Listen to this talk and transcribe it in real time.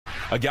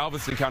A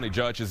Galveston County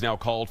judge has now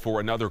called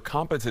for another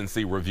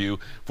competency review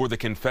for the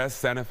confessed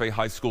Santa Fe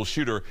High School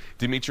shooter,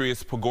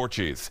 Demetrius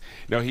Pogorchis.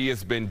 Now, he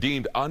has been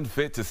deemed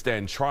unfit to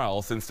stand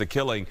trial since the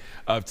killing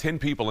of 10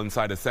 people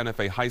inside a Santa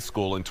Fe high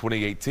school in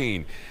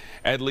 2018.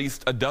 At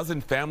least a dozen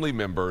family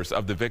members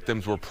of the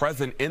victims were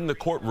present in the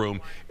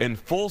courtroom in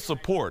full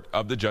support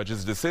of the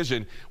judge's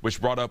decision, which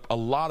brought up a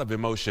lot of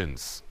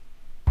emotions.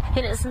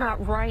 It is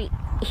not right.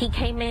 He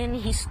came in,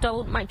 he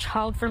stole my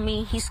child from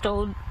me, he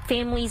stole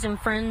families and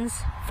friends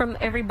from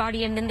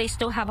everybody, and then they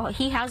still have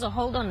he has a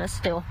hold on us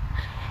still.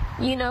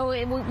 You know,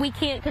 we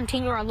can't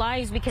continue our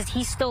lives because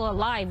he's still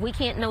alive. We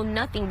can't know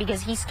nothing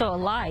because he's still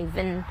alive,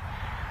 and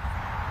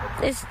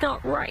it's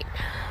not right.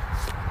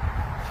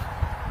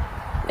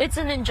 It's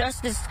an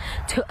injustice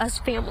to us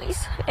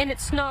families, and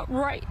it's not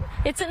right.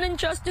 It's an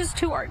injustice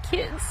to our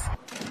kids.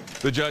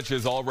 The judge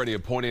has already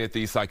appointed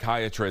the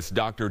psychiatrist,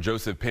 Dr.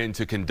 Joseph Penn,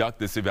 to conduct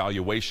this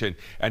evaluation,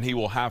 and he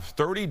will have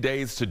 30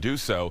 days to do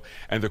so,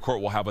 and the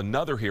court will have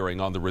another hearing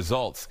on the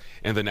results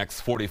in the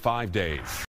next 45 days.